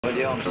What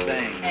do you want to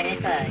sing?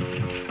 Anything.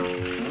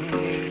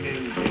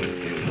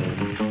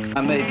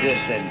 I made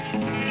this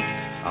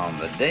on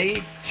the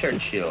day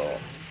Churchill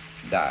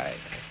died,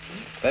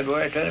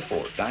 February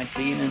 24th,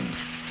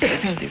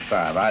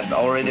 1965. I'd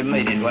already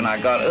made it when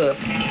I got up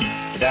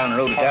down the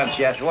road to town.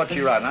 She asked, "What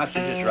you writing?" I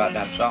said, "Just writing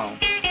that song."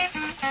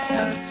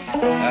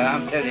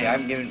 I'm telling you,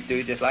 I'm giving it to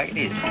you just like it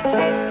is.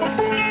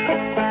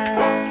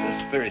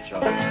 The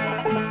spiritual.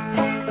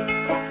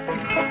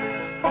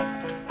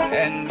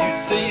 And you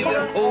see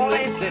the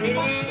holy city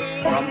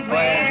from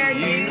where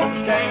you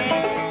stand.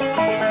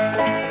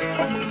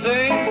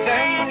 Sing,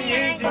 sing the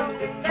angels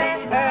that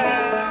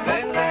have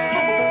been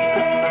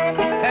land.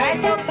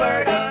 Hang your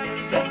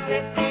burden, that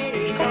lifted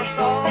is your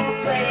soul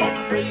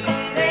set free.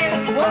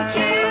 Then won't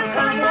you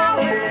come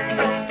over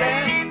and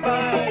stand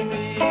by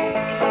me?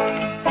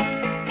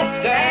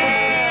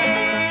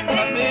 Stand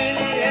by me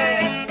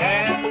and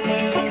stand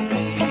with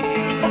me.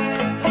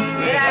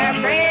 With our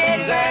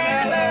friends and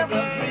our loved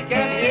ones we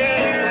can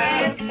hear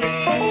and see.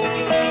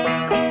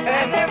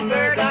 And the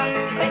burden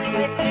that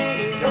lifted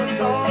is your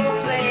soul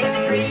set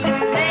free.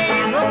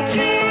 Then won't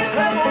you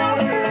come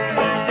over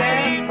and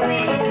stand with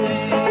me?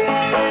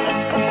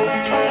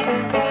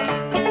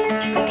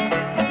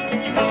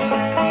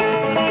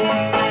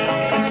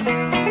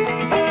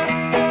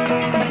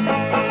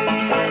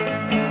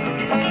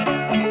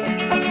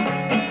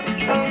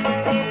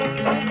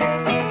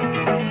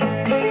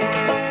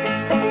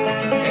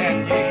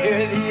 And you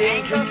hear the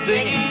angels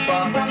singing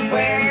from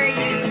where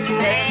you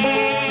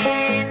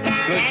stand.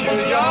 Could you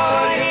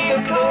join in the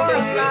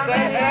chorus with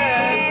that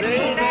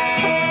every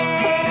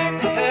man?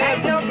 As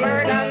your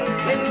burden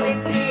is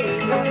lifted,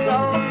 is your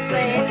soul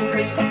set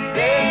free.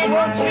 Then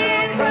won't you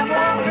come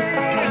over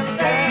and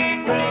stand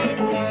with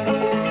me?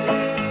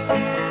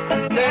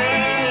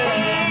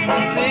 Stand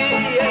with me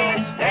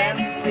and stand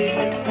with me.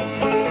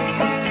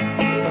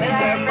 With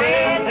our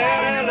friends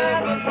and our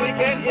loved ones we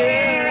can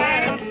hear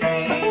and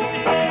see.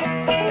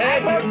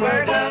 As your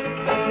burden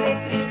is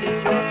lifted,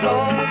 is your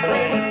soul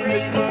set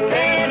free.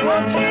 Then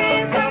won't you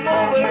come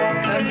over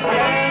and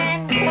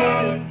stand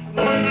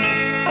with me?